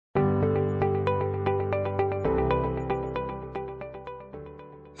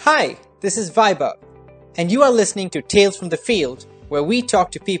Hi, this is Vaibhav, and you are listening to Tales from the Field, where we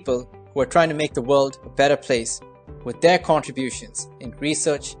talk to people who are trying to make the world a better place with their contributions in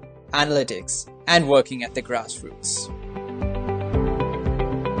research, analytics, and working at the grassroots.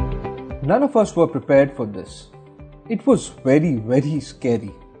 None of us were prepared for this. It was very, very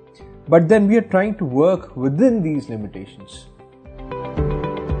scary. But then we are trying to work within these limitations.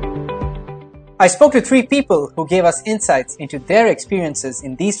 I spoke to 3 people who gave us insights into their experiences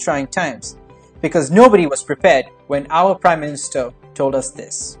in these trying times, because nobody was prepared when our Prime Minister told us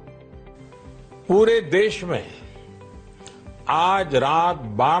this. पूरे देश में आज रात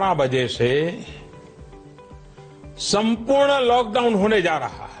 12 बजे से संपूर्ण lockdown होने जा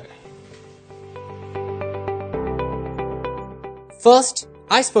रहा है. First,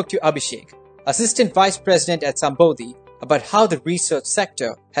 I spoke to Abhishek, Assistant Vice President at Sambodhi, about how the research sector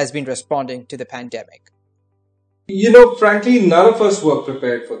has been responding to the pandemic. Frankly, none of us were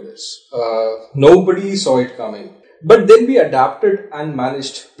prepared for this. Nobody saw it coming. But then we adapted and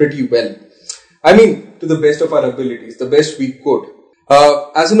managed pretty well. To the best of our abilities, the best we could.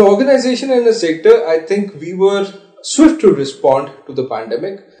 As an organization and a sector, I think we were swift to respond to the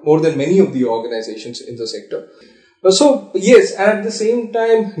pandemic, more than many of the organizations in the sector. So, yes, and at the same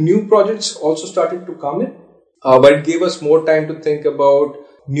time, new projects also started to come in. But it gave us more time to think about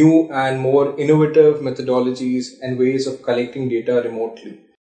new and more innovative methodologies and ways of collecting data remotely.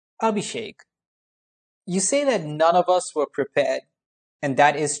 Abhishek, you say that none of us were prepared, and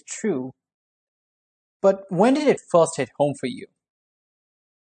that is true. But when did it first hit home for you?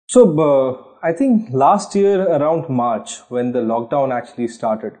 So, I think last year around March, when the lockdown actually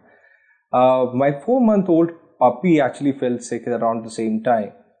started, my 4-month-old puppy actually fell sick around the same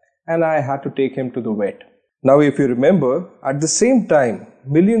time, and I had to take him to the vet. Now, if you remember, at the same time,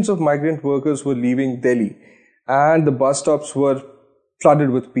 millions of migrant workers were leaving Delhi and the bus stops were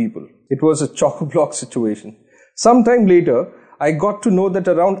flooded with people. It was a chock-a-block situation. Sometime later, I got to know that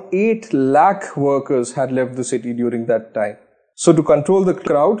around 8 lakh workers had left the city during that time. So to control the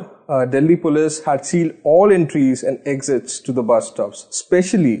crowd, Delhi police had sealed all entries and exits to the bus stops,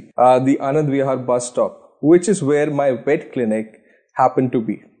 especially the Anand Vihar bus stop, which is where my vet clinic happened to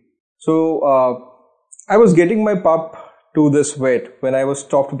be. So, I was getting my pup to this vet when I was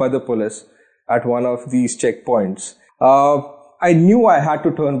stopped by the police at one of these checkpoints. I knew I had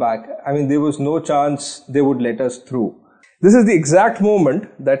to turn back. There was no chance they would let us through. This is the exact moment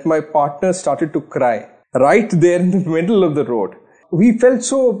that my partner started to cry, right there in the middle of the road. We felt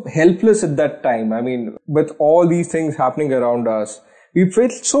so helpless at that time. With all these things happening around us, we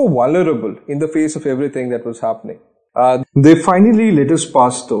felt so vulnerable in the face of everything that was happening. They finally let us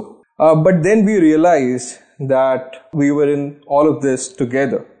pass though. But then we realized that we were in all of this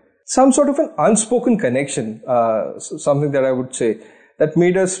together. Some sort of an unspoken connection, something that I would say, that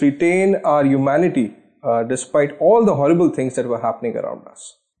made us retain our humanity despite all the horrible things that were happening around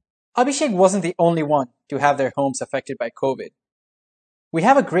us. Abhishek wasn't the only one to have their homes affected by COVID. We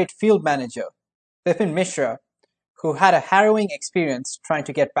have a great field manager, Vipin Mishra, who had a harrowing experience trying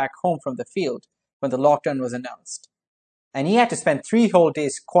to get back home from the field when the lockdown was announced. And he had to spend 3 whole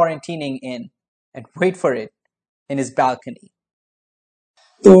days quarantining in, and wait for it, in his balcony.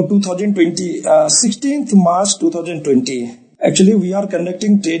 So 16th March 2020, actually we are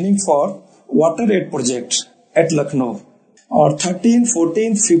conducting training for Water Aid project at Lucknow. और 13,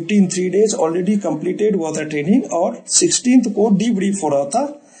 14, 15 3 days already completed हुआ था training और 16th को debrief हो रहा था,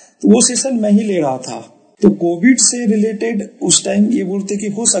 तो वो सेशन मैं ही ले रहा था. तो कोविड से रिलेटेड उस टाइम ये बोलते कि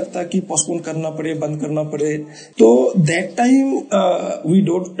हो सकता कि पोस्टपोन करना पड़े, बंद करना पड़े. तो that time we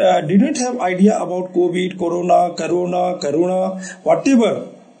didn't have idea about Covid, corona whatever.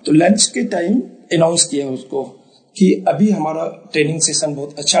 तो लंच के टाइम अनाउंस किया उसको कि अभी हमारा ट्रेनिंग सेशन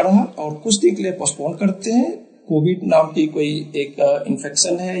बहुत अच्छा रहा और कुछ दिन के लिए पोस्टपोन करते हैं. कोविड नाम की कोई एक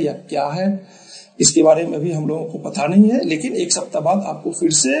इन्फेक्शन है या क्या है, इसके बारे में अभी हम लोगों को पता नहीं है, लेकिन 1 सप्ताह बाद आपको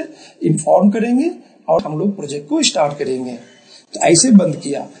फिर से इन्फॉर्म करेंगे और हम लोग प्रोजेक्ट को स्टार्ट करेंगे. तो ऐसे बंद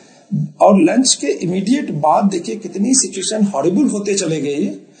किया और लंच के इमीडिएट बाद देखिए कितनी सिचुएशन हॉरिबल होते चले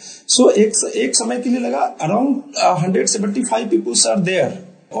गए. सो एक समय के लिए लगा around 175 peoples are there,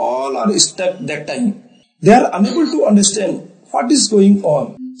 all are stuck that time, they are unable to understand what is going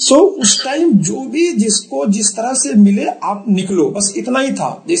on. So उस टाइम जो भी जिसको जिस तरह से मिले आप निकलो, बस इतना ही था.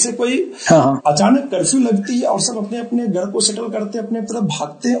 जैसे कोई अचानक कर्फ्यू लगती है और सब अपने अपने घर को सेटल करते अपने तरफ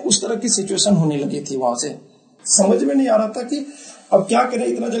भागते हैं, उस तरह की सिचुएशन होने लगी थी. वहां से समझ में नहीं आ रहा था कि अब क्या करें,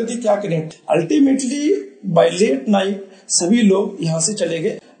 इतना जल्दी क्या करें. अल्टीमेटली बाय लेट नाइट सभी लोग यहाँ से चले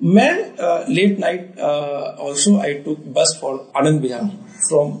गए. मैं late night also I took bus for Anand Vihar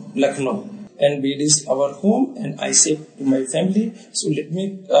from Lucknow and we reached our home, and I said to my family, so let me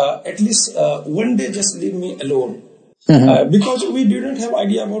at least one day just leave me alone. Because we didn't have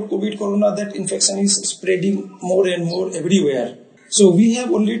idea about COVID corona, that infection is spreading more and more everywhere. So we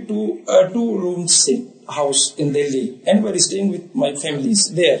have only two rooms house in Delhi, and we're staying with my families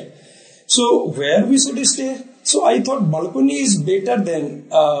there. So where we should stay? So I thought balcony is better than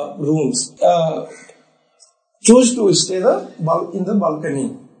rooms. Chose to stay in the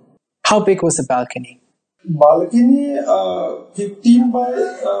balcony. How big was the balcony? Balcony 15 by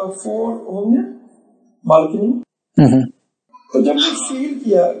 4 होंगे balcony. तो जब मैं feel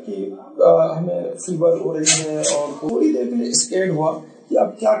किया कि हमें fever हो रही है और थोड़ी देर के लिए स्कैर्ड हुआ कि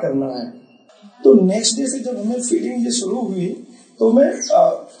अब क्या करना है, तो नेक्स्ट डे से जब हमें फीलिंग ये शुरू हुई तो मैं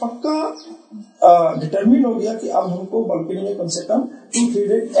पक्का डिटरमिन हो गया कि अब हमको बालकनी में कम से कम 2-3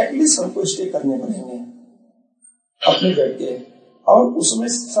 डेज एटलीस्ट हमको स्टे करने पड़ेंगे अपने घर के, और उसमें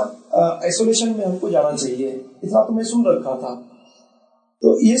आइसोलेशन में हमको जाना चाहिए, इतना तो मैं सुन रखा था। तो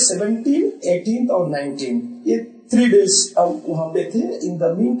ये 17, 18 और 19 ये 3 days हम वहां पे थे। In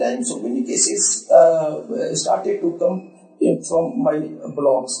the mean time so many cases started to come from my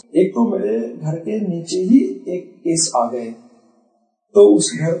blocks. एक तो मेरे घर के नीचे ही एक केस आ गए, तो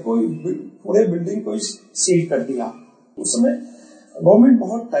उस घर को पूरे बिल्डिंग को सील कर दिया। उस समय गवर्नमेंट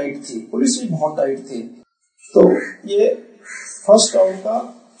बहुत टाइट थी, पुलिस भी बहुत टाइट थी। तो ये फर्स्ट टाइम का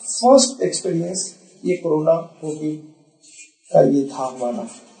फर्स्ट एक्सपीरियंस ये कोरोना कोविड का ये था हमारा।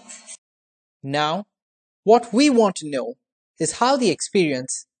 Now, what we want to know is how the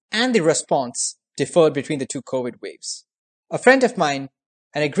experience and the response differed between the two COVID waves. A friend of mine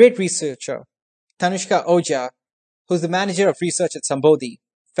and a great researcher, Tanushka Ojha, who's the manager of research at Sambodhi,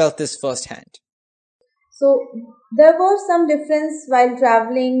 felt this firsthand. So there was some difference while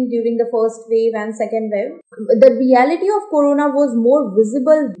traveling during the first wave and second wave. The reality of corona was more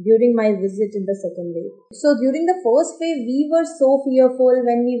visible during my visit in the second wave. So during the first wave, we were so fearful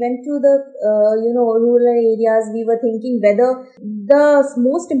when we went to the rural areas. We were thinking whether the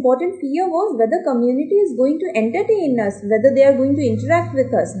most important fear was whether community is going to entertain us, whether they are going to interact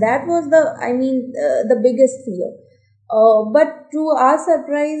with us. That was the biggest fear. But to our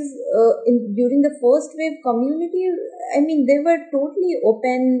surprise, during the first wave, community, they were totally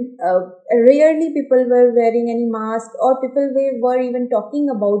open. Rarely people were wearing any mask, or people were even talking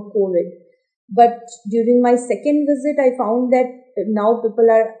about COVID. But during my second visit, I found that now people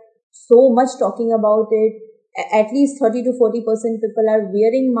are so much talking about it. At least 30 to 40% people are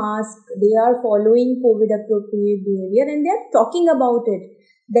wearing masks. They are following COVID appropriate behavior, and they are talking about it.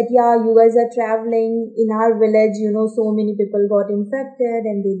 That, yeah, you guys are traveling in our village, so many people got infected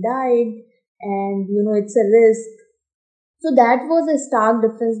and they died, and, it's a risk. So that was a stark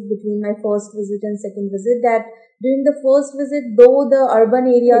difference between my first visit and second visit, that during the first visit, though the urban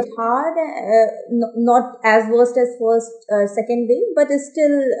area was hard, not as worst as second wave, but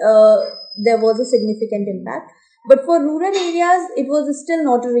still, there was a significant impact. But for rural areas, it was still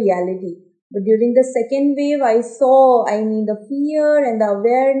not a reality. But during the second wave, I saw, the fear and the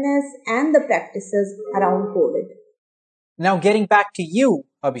awareness and the practices around COVID. Now getting back to you,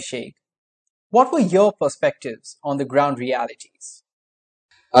 Abhishek, what were your perspectives on the ground realities?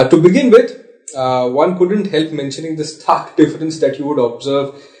 To begin with, one couldn't help mentioning the stark difference that you would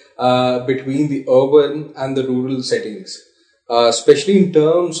observe between the urban and the rural settings, especially in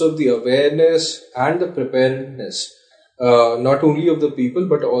terms of the awareness and the preparedness, not only of the people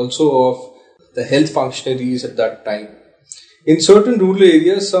but also of the health functionaries at that time. In certain rural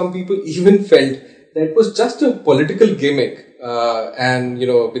areas, some people even felt that it was just a political gimmick,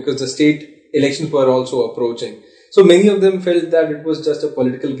 because the state elections were also approaching. So many of them felt that it was just a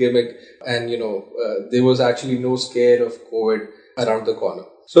political gimmick, and there was actually no scare of COVID around the corner.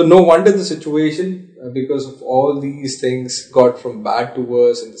 So no wonder the situation, because of all these things, got from bad to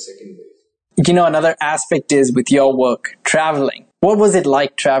worse in the second wave. Another aspect is with your work, traveling. What was it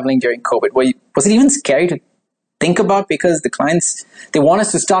like traveling during COVID? Was it even scary to think about? Because the clients, they want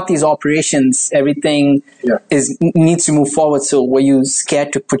us to start these operations. Everything needs to move forward. So were you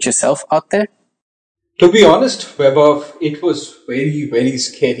scared to put yourself out there? To be honest, Vaibhav, it was very, very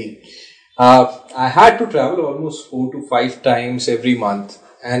scary. I had to travel almost 4 to 5 times every month.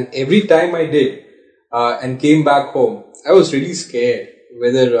 And every time I did and came back home, I was really scared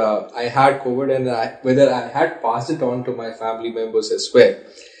whether I had COVID and whether I had passed it on to my family members as well.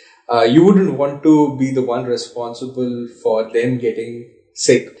 You wouldn't want to be the one responsible for them getting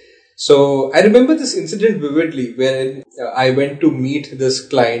sick. So I remember this incident vividly, wherein I went to meet this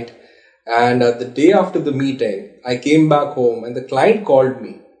client, and the day after the meeting, I came back home and the client called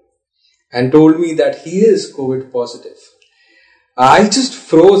me and told me that he is COVID positive. I just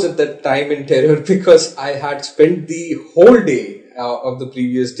froze at that time in terror because I had spent the whole day of the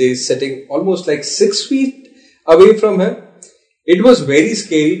previous days sitting almost like 6 feet away from him. It was very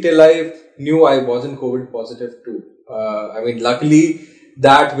scary till I knew I wasn't COVID positive too. Luckily,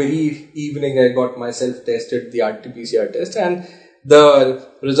 that very evening I got myself tested, the RT-PCR test, and the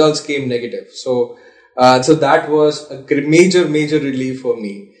results came negative. So that was a major relief for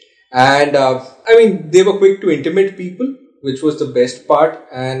me. And they were quick to intimate people, which was the best part.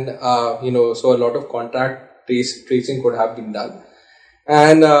 And so a lot of contact tracing could have been done.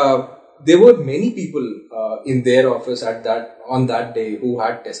 And there were many people in their office on that day who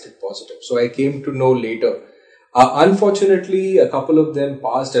had tested positive. So I came to know later. Unfortunately, a couple of them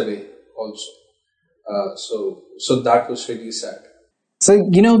passed away also. So that was really sad. So,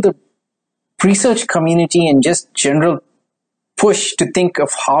 the research community and just general push to think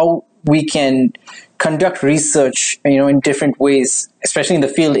of how we can conduct research, in different ways, especially in the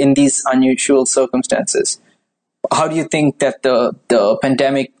field in these unusual circumstances. How do you think that the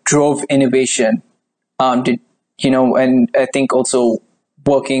pandemic drove innovation? And I think also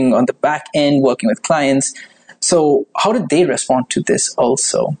working on the back end, working with clients. So how did they respond to this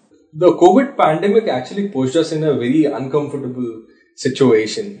also? The COVID pandemic actually pushed us in a very uncomfortable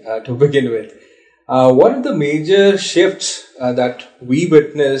situation to begin with. One of the major shifts that we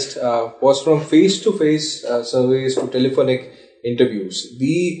witnessed was from face-to-face surveys to telephonic interviews.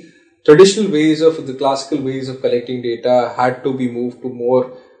 The traditional the classical ways of collecting data had to be moved to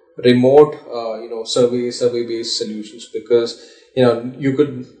more remote, survey-based solutions because, you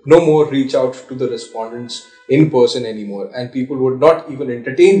could no more reach out to the respondents in person anymore, and people would not even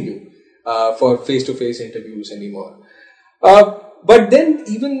entertain you for face-to-face interviews anymore. But then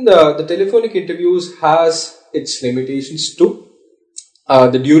even the telephonic interviews has its limitations too.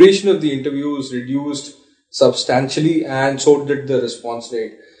 The duration of the interviews reduced substantially, and so did the response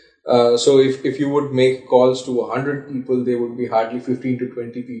rate. So if you would make calls to 100 people, there would be hardly 15 to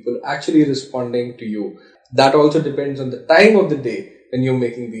 20 people actually responding to you. That also depends on the time of the day when you're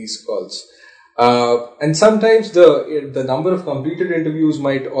making these calls. And sometimes the number of completed interviews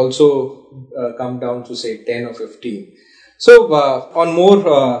might also come down to say 10 or 15. So on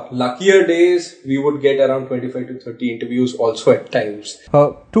more luckier days, we would get around 25 to 30 interviews also at times.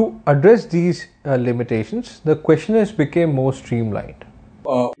 To address these limitations, the questionnaires became more streamlined.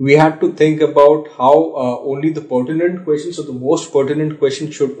 We had to think about how only the pertinent questions or the most pertinent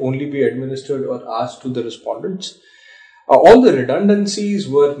questions should only be administered or asked to the respondents. All the redundancies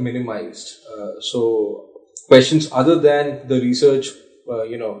were minimized. So questions other than the research,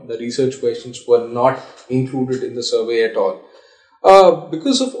 the research questions were not included in the survey at all.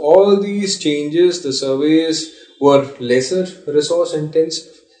 Because of all these changes, the surveys were lesser resource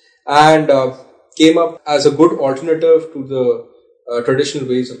intensive and came up as a good alternative to the traditional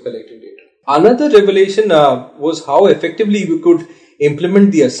ways of collecting data. Another revelation was how effectively we could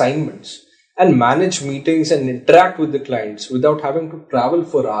implement the assignments and manage meetings and interact with the clients without having to travel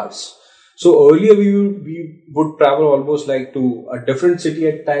for hours. So earlier we would travel almost like to a different city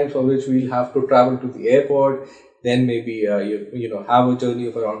at times, for which we'll have to travel to the airport, then maybe have a journey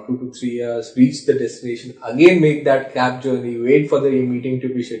of around 2 to 3 hours, reach the destination, again make that cab journey, wait for the meeting to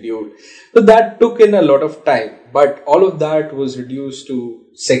be scheduled. So that took in a lot of time, but all of that was reduced to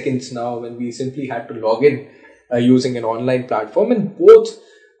seconds now when we simply had to log in using an online platform, and both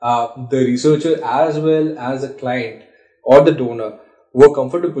the researcher as well as the client or the donor were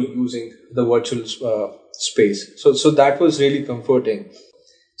comfortable using the virtual space. So that was really comforting.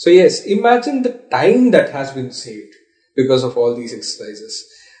 So yes, imagine the time that has been saved because of all these exercises.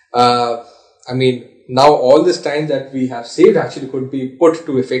 Now all this time that we have saved actually could be put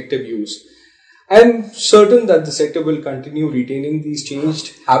to effective use. I'm certain that the sector will continue retaining these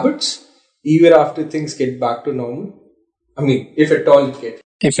changed habits even after things get back to normal. If at all it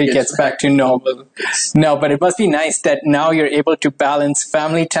gets back to normal. No, but it must be nice that now you're able to balance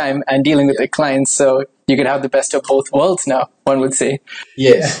family time and dealing with the clients. So you could have the best of both worlds now, one would say.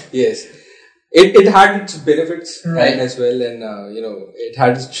 Yes. It had its benefits as well, and it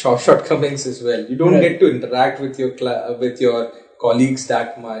had its shortcomings as well. You don't get to interact with your colleagues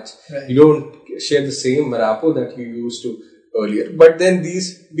that much. You don't share the same rapport that you used to earlier. But then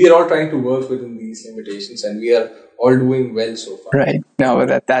we are all trying to work within these limitations, and we are all doing well so far. Right. No,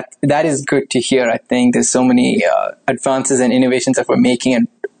 that is good to hear. I think there's so many advances and innovations that we're making, and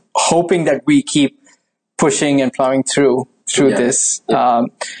hoping that we keep pushing and plowing through this. Yeah.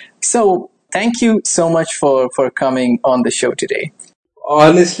 So thank you so much for coming on the show today.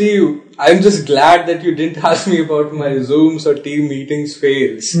 Honestly, I'm just glad that you didn't ask me about my Zooms or team meetings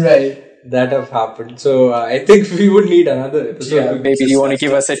fails. Right. that have happened. So I think we would need another episode. Yeah, maybe you want to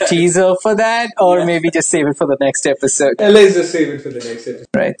give us a teaser for that, or maybe just save it for the next episode. Let's just save it for the next episode.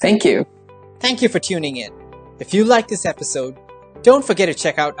 Right. Thank you. Thank you for tuning in. If you like this episode, don't forget to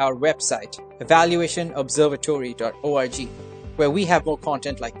check out our website, evaluationobservatory.org, where we have more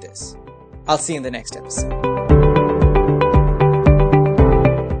content like this. I'll see you in the next episode.